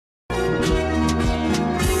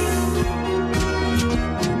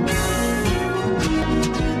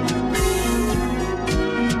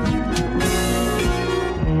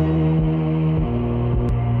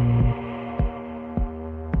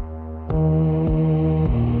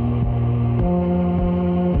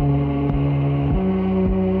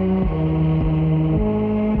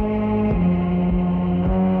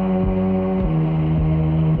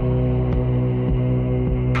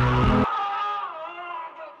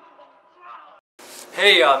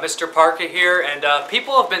Hey, Mrparka here, and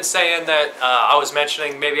people have been saying that I was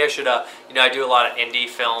mentioning maybe I should, I do a lot of indie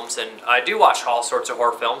films, and I do watch all sorts of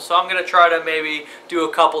horror films, so I'm going to try to maybe do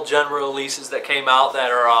a couple general releases that came out that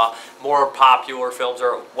are more popular films,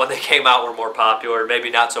 or when they came out were more popular, maybe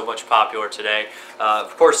not so much popular today.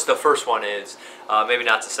 Of course, the first one is, maybe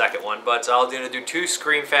not the second one, but I'm going to do two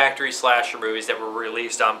Scream Factory slasher movies that were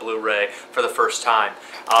released on Blu-ray for the first time.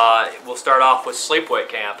 We'll start off with Sleepaway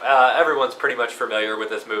Camp. Everyone's pretty much familiar with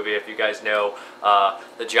this movie if you guys know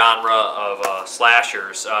the genre of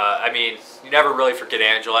slashers. I mean, you never really forget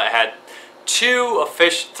Angela. It had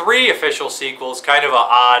three official sequels, kind of an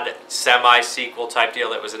odd semi-sequel type deal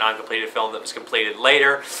that was an uncompleted film that was completed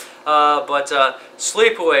later. But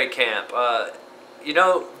Sleepaway Camp, you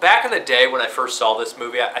know, back in the day when I first saw this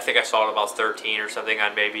movie, I think I saw it about 13 or something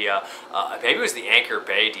on maybe it was the Anchor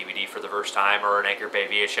Bay DVD for the first time, or an Anchor Bay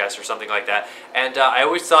VHS or something like that. And I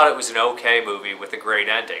always thought it was an okay movie with a great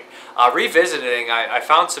ending. Revisiting, I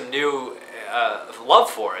found some new love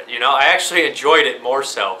for it. You know, I actually enjoyed it more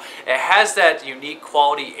so. It has that unique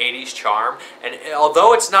quality 80s charm, and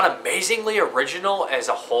although it's not amazingly original as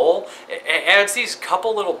a whole, it adds these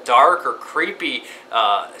couple little dark or creepy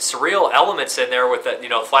surreal elements in there with the,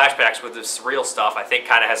 flashbacks with the surreal stuff. I think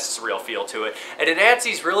kind of has a surreal feel to it, and it adds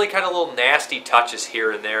these really kind of little nasty touches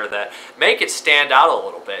here and there that make it stand out a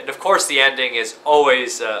little bit. And of course the ending is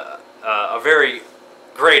always a very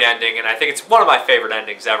great ending, and I think it's one of my favorite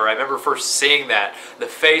endings ever. I remember first seeing that, the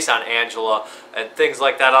face on Angela and things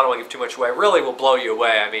like that. I don't want to give too much away. It really will blow you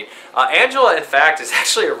away. I mean, Angela, in fact, is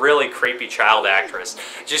actually a really creepy child actress.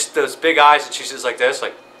 Just those big eyes, and she's just like this,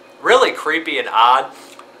 like really creepy and odd.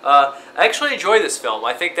 I actually enjoy this film.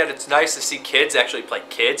 I think that it's nice to see kids actually play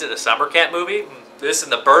kids in a summer camp movie. This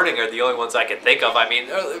and The Burning are the only ones I can think of. I mean,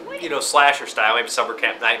 slasher style, maybe Summer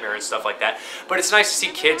Camp Nightmare and stuff like that. But it's nice to see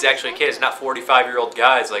kids actually kids, not 45-year-old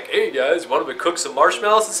guys like, hey guys, want to cook some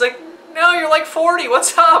marshmallows? It's like, no, you're like 40,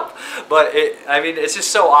 what's up? But it's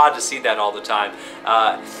just so odd to see that all the time.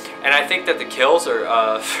 And I think that the kills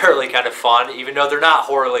are fairly kind of fun, even though they're not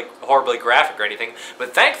horribly graphic or anything.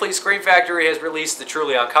 But thankfully, Scream Factory has released the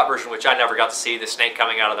truly uncut version, which I never got to see, the snake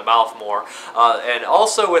coming out of the mouth more. And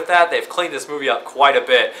also with that, they've cleaned this movie up quite a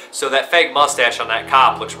bit, so that fake mustache on that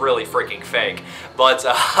cop looks really freaking fake. But,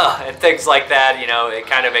 and things like that, it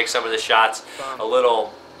kind of makes some of the shots a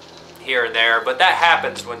little here and there. But that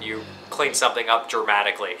happens when you clean something up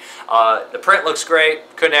dramatically. The print looks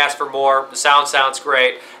great, couldn't ask for more. The sound sounds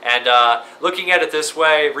great, and looking at it this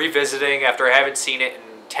way, revisiting after I haven't seen it in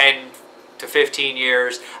 10 to 15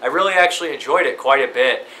 years, I really actually enjoyed it quite a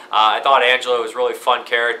bit. I thought Angela was a really fun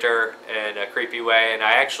character in a creepy way, and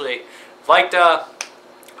I actually liked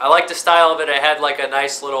I liked the style of it. It had like a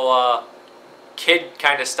nice little kid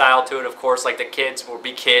kind of style to it, of course, like the kids will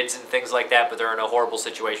be kids and things like that, but they're in a horrible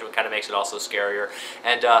situation, which kind of makes it also scarier.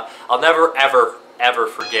 And I'll never ever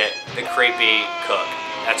forget the creepy cook.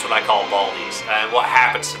 That's what I call Baldies, and what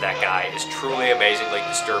happens to that guy is truly amazingly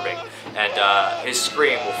disturbing, and his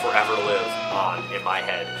scream will forever live on in my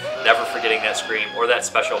head. Never forgetting that scream or that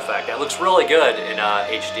special effect. That looks really good in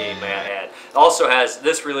HD, may I add.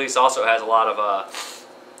 This release also has a lot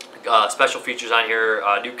of special features on here,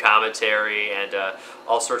 new commentary, and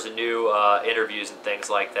all sorts of new interviews and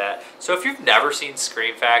things like that. So if you've never seen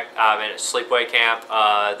Scream Sleepaway Camp,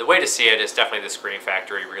 the way to see it is definitely the Scream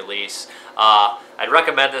Factory release. I'd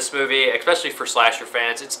recommend this movie, especially for slasher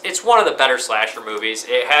fans. It's one of the better slasher movies.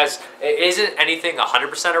 It isn't anything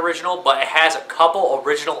 100% original, but it has a couple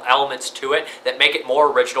original elements to it that make it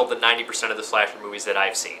more original than 90% of the slasher movies that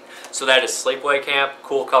I've seen. So that is Sleepaway Camp,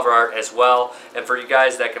 cool cover art as well. And for you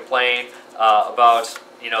guys that complain about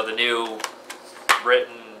the new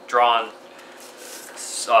written, drawn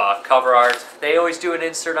cover art, they always do an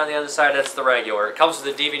insert on the other side. That's the regular. It comes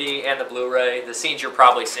with the DVD and the Blu-ray. The scenes you're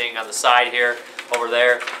probably seeing on the side here, over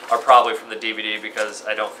there, are probably from the DVD, because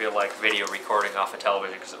I don't feel like video recording off of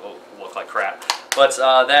television because it will look like crap. But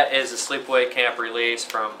that is a Sleepaway Camp release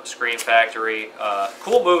from Scream Factory.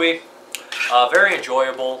 Cool movie, very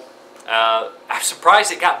enjoyable. I'm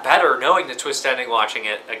surprised it got better knowing the twist ending watching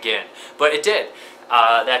it again, but it did.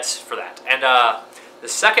 That's for that. And the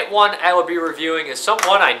second one I will be reviewing is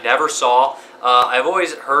someone I never saw. I've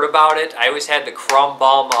always heard about it. I always had the Crumb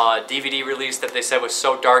Bum DVD release that they said was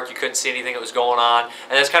so dark you couldn't see anything that was going on.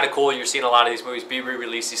 And that's kind of cool. You're seeing a lot of these movies be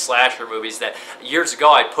re-released, these slasher movies that years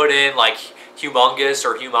ago I put in, like Humongous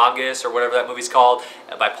or whatever that movie's called,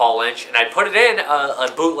 by Paul Lynch. And I'd put it in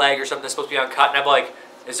a bootleg or something that's supposed to be uncut, and I'm like,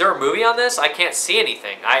 is there a movie on this? I can't see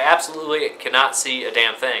anything. I absolutely cannot see a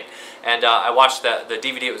damn thing. And I watched the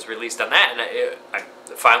DVD it was released on that, and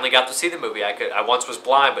finally got to see the movie. I once was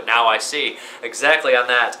blind, but now I see exactly on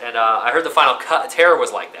that. And I heard the final tear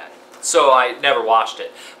was like that, so I never watched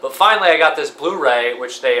it. But finally I got this Blu-ray,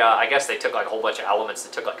 which they, I guess they took like a whole bunch of elements.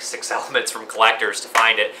 They took like 6 elements from collectors to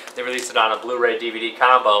find it. They released it on a Blu-ray DVD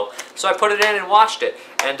combo. So I put it in and watched it.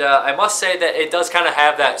 And I must say that it does kind of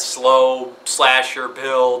have that slow slasher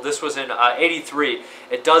build. This was in '83.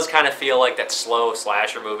 It does kind of feel like that slow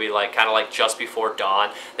slasher movie, like kind of like Just Before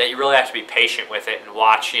Dawn, that you really have to be patient with it and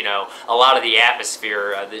watch, you know, a lot of the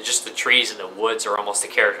atmosphere, just the trees and the woods are almost a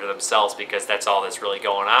character themselves, because that's all that's really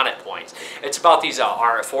going on at points. It's about these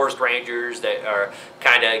forest rangers that are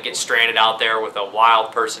kind of get stranded out there with a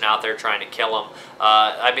wild person out there trying to kill them.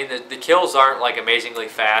 I mean, the kills aren't like amazingly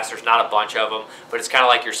fast. There's not a bunch of them, but it's kind of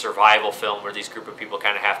like your survival film where these group of people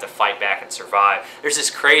kind of have to fight back and survive. There's this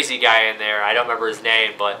crazy guy in there. I don't remember his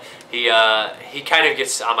name, but he kind of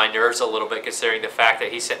gets on my nerves a little bit, considering the fact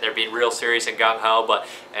that he's sitting there being real serious and gung-ho,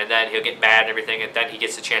 and then he'll get mad and everything, and then he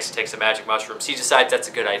gets a chance to take some magic mushrooms. He decides that's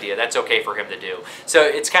a good idea. That's okay for him to do. So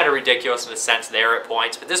it's kind of ridiculous in a sense there at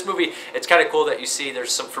points. But this movie, it's kind of cool that you see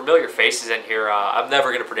there's some familiar faces in here. I'm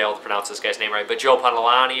never going to be able to pronounce this guy's name right, but Joe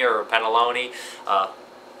Pantalone,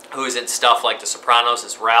 who is in stuff like The Sopranos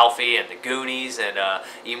as Ralphie and The Goonies and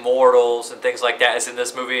Immortals and things like that, is in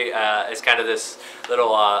this movie. Is kind of this little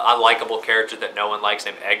unlikable character that no one likes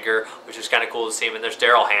named Edgar, which is kind of cool to see him. And there's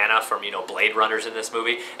Daryl Hannah from, you know, Blade Runners in this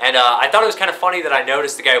movie. And I thought it was kind of funny that I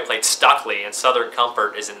noticed the guy who played Stuckley in Southern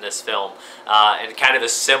Comfort is in this film, in kind of a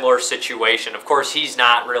similar situation. Of course, he's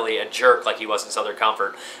not really a jerk like he was in Southern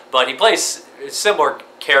Comfort, but he plays a similar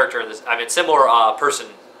character in this. I mean, similar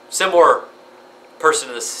person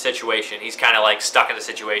in this situation. He's kind of like stuck in the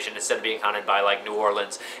situation. Instead of being hunted by like New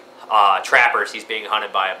Orleans trappers, he's being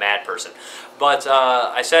hunted by a mad person. But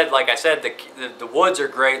like I said, the woods are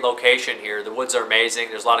great location here. The woods are amazing.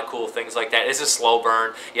 There's a lot of cool things like that. It's a slow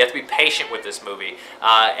burn. You have to be patient with this movie,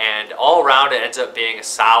 and all around it ends up being a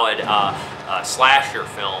solid slasher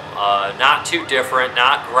film. Not too different,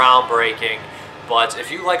 not groundbreaking. But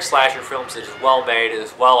if you like slasher films, it is well made, it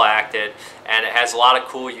is well acted, and it has a lot of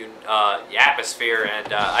cool atmosphere.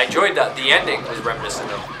 And I enjoyed the ending was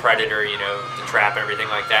reminiscent of Predator, you know, the trap and everything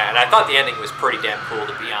like that. And I thought the ending was pretty damn cool,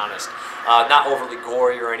 to be honest. Not overly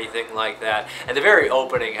gory or anything like that. And the very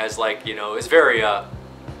opening has, like, you know, is very,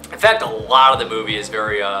 in fact, a lot of the movie is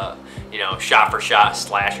very, you know, shot-for-shot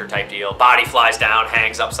slasher type deal. Body flies down,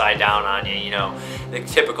 hangs upside down on you, you know, the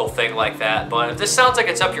typical thing like that. But if this sounds like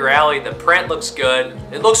it's up your alley, the print looks good.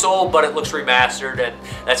 It looks old, but it looks remastered, and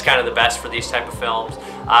that's kind of the best for these type of films.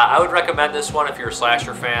 I would recommend this one if you're a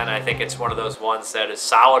slasher fan. I think it's one of those ones that is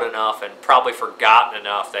solid enough and probably forgotten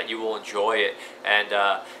enough that you will enjoy it. And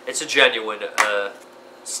it's a genuine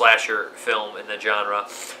slasher film in the genre.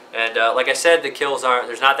 And like I said, the kills aren't,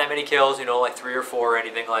 there's not that many kills, you know, like 3 or 4 or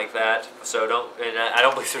anything like that. So I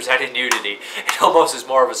don't believe there's any nudity. It almost is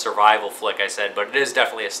more of a survival flick, I said, but it is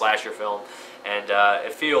definitely a slasher film. And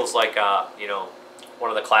it feels like, you know, one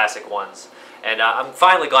of the classic ones. And I'm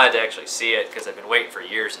finally glad to actually see it, because I've been waiting for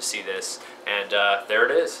years to see this. And there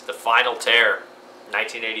it is, The Final Tear.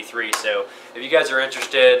 1983. So if you guys are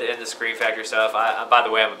interested in the Scream Factory stuff, by the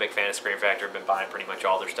way, I'm a big fan of Scream Factory. I've been buying pretty much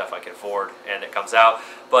all their stuff I can afford and it comes out.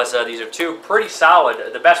 But these are 2 pretty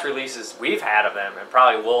solid, the best releases we've had of them and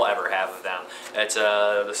probably will ever have of them. It's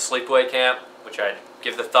the Sleepaway Camp, which I'd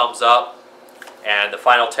give the thumbs up, and The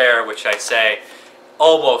Final Tear, which I'd say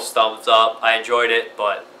almost thumbs up. I enjoyed it,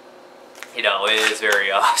 but you know, it is very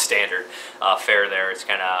standard fare there. It's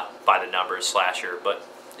kind of by the numbers slasher, but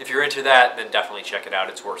if you're into that, then definitely check it out.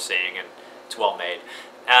 It's worth seeing, and it's well made.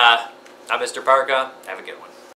 I'm Mr. Parka. Have a good one.